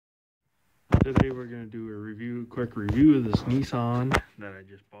Today we're going to do a quick review of this Nissan that I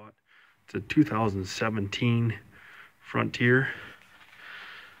just bought. It's a 2017 Frontier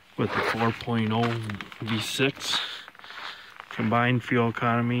with the 4.0 V6. Combined fuel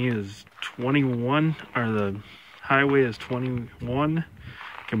economy is 21, or the highway is 21,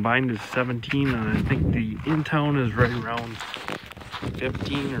 combined is 17, and I think the in-town is right around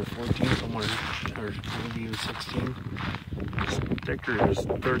 15 or 14 somewhere, or maybe even 16. Sticker is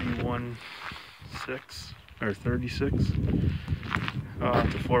 31.6 or 36.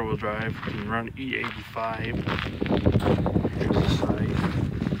 It's a four-wheel drive. You can run E85. Here's the side.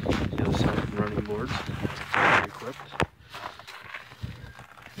 The other side running boards. Fully equipped.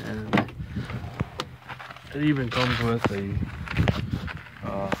 And it even comes with a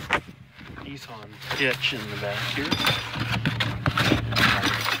Nissan hitch in the back here.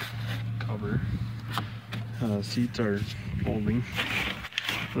 Cover. Seats are folding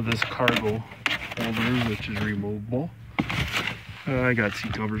with this cargo holder, which is removable. I got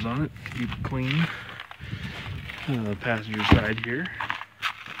seat covers on it, keep it clean. Passenger side here.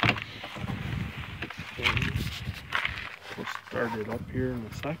 We'll start it up here in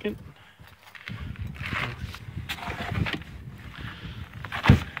a second.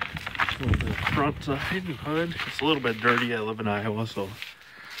 The front side and hood. It's a little bit dirty. I live in Iowa, so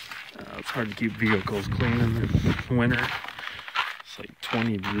it's hard to keep vehicles clean in the winter. It's like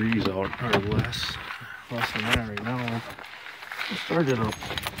 20 degrees out, or less than that right now. Let's start it up.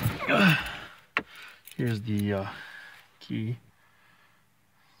 Here's the key.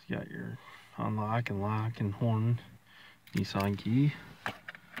 You got your unlock and lock and horn Nissan key.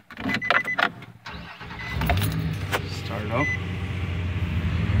 Start up.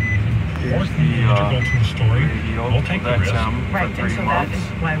 Here's the radio. We'll take the risk. Right, and so that is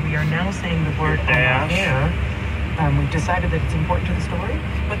why we are now saying the word on the air. We've decided that it's important to the story,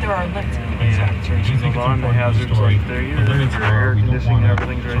 but there are limits. Yeah, it goes on. The hazards right there. Your air conditioning,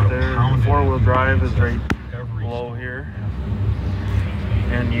 everything's right there. Four-wheel drive is right below here.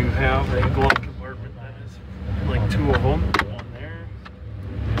 And you have a glove compartment that is like two of them. One there.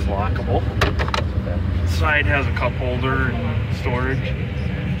 It's lockable. The side has a cup holder and storage.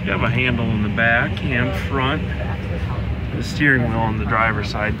 You have a handle in the back and front, the steering wheel on the driver's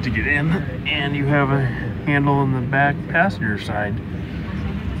side to get in, and you have a handle in the back passenger side.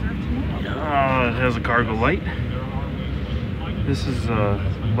 It has a cargo light. This is a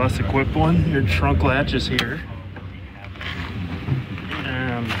less equipped one. Your trunk latch is here.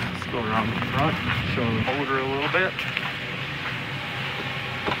 And let's go around the front, show the holder a little bit.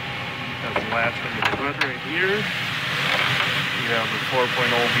 Has a latch for the hood right here. You have the 4.0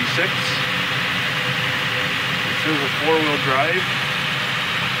 V6. This is a four-wheel drive.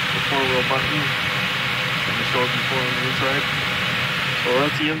 The four-wheel button. And the showed before on the inside. So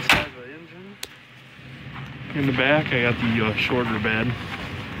that's the inside of the engine. In the back, I got the shorter bed,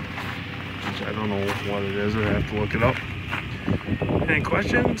 which I don't know what it is. I have to look it up. Any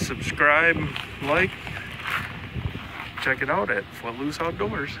questions? Subscribe, like. Check it out at Footloose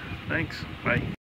Outdoors. Thanks. Bye.